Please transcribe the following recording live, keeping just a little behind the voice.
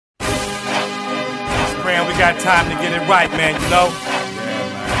Iran, we got time to get it right, man, you know?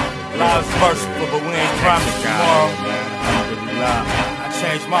 Allah is merciful, but we ain't promised tomorrow. I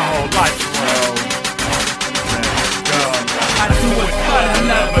changed my whole life, bro. I do it for the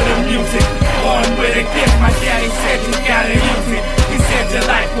love of the music. Born with a gift, my daddy said you gotta use it. He said your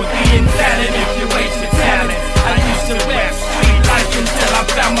life would be invalid if you waste your talent. I used to rap street life until I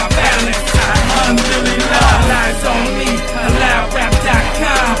found my balance. Alhamdulillah, lies on me,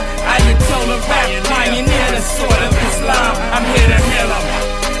 AllowRap.com. Ayatollah rap pioneer, the sword of Islam. I'm here to heal them.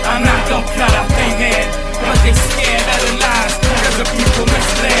 I'm not gonna cut off their head, but they scared of the lies, cause the people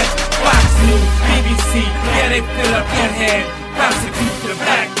misled. Fox News, BBC, yeah, they fill up your head. Prosecute the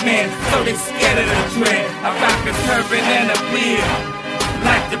black man, so they scared of the dread. I rock a turban and a beard,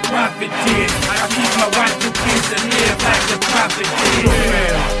 like the prophet did. I keep my wife and kids to live like the prophet did.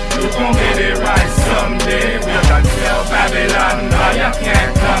 You gon' get it right someday. We done tell Babylon, no, you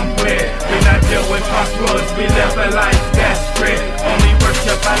can't come with. We not deal with crossroads, we live a life that's straight. Only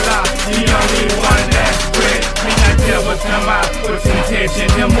worship Allah, the only one that's great. We not deal with them out with intention,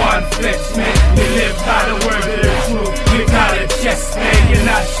 them one flesh man. We live by the word of the truth. We got a chest man, you're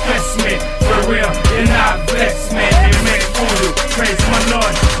not stress me. For real, you're not blessed man. You make voodoo, praise my Lord,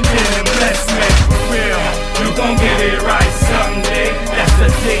 and bless me. For real, you gon' get it right someday. That's the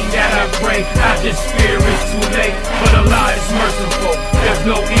thing that I pray. I just fear it's too late, but Allah is merciful. There's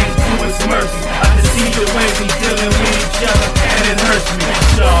no end to His mercy. I just see the way we dealing with each other, and it hurts me.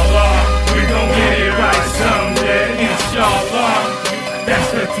 Inshallah, we gon' get it right someday. Inshallah, that's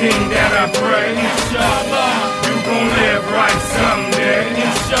the thing that I pray. Inshallah, you gon' live right someday.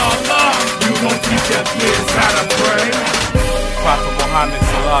 Inshallah, you gon' teach your kids how to pray. Prophet Muhammad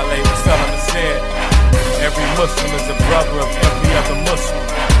sallallahu alaihi wasallam said, every Muslim is a brother of every other Muslim.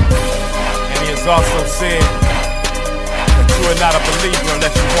 And he has also said that you are not a believer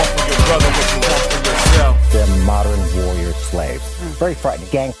unless you want for your brother what you want for yourself. They're modern warrior slaves. Very frightening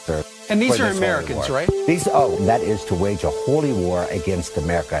gangsters. And these are Americans, right? That is to wage a holy war against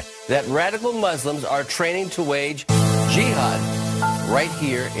America. That radical Muslims are training to wage jihad right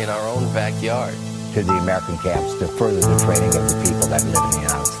here in our own backyard. To the American camps to further the training of the people that live in the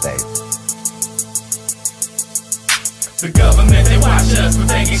United States. The government, they watch us, but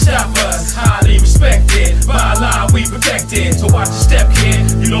they can't stop us. Highly respected, by Allah we protected. So watch your step, kid,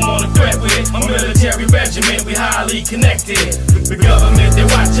 you don't want to threat with my military regiment, we highly connected. The government, they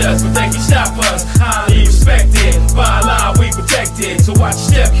watch us, but they can't stop us. Highly respected, by Allah we protected. So watch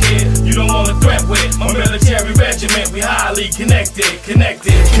your step, kid, you don't want to threat with my military regiment, we highly connected.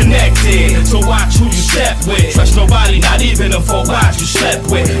 Connected, so watch who you step with. Trust nobody, not even a four watch you slept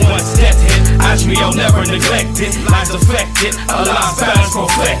with. Once death hit, I'll never neglect it. Lies affected, Allah's balance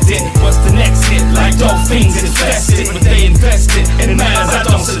perfected. What's the next hit? Like dope fiends infested, but they invested in matters I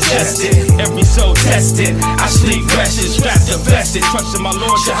don't suggest it. Every soul tested, I sleep rested, strapped and vested. Trust in my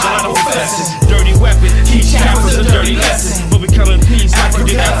lordship, I don't confess it. Dirty weapon, key chapters, a dirty lesson. But we come in peace,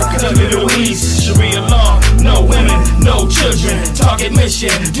 Africa, the Middle East. Sharia law, no women, no children. Target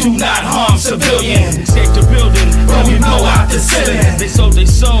mission, do not harm civilians. Escape the building, but we blow out the ceiling. They sold their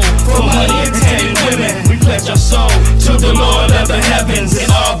soul for money and tainted women. We pledge our soul to the Lord of the heavens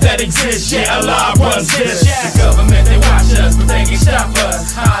and all that exists. Yeah, Allah runs this. The government, they watch us, but they can't stop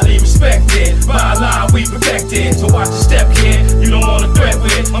us. Highly respected, by Allah we protected. So watch your step, kid, you don't want to threat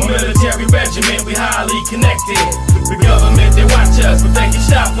with my military regiment, we highly connected. The government, they watch us, but they can't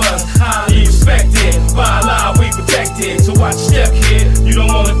stop us. Highly respected, by Allah we protected. So watch your step, kid, you don't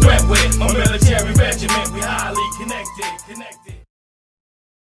want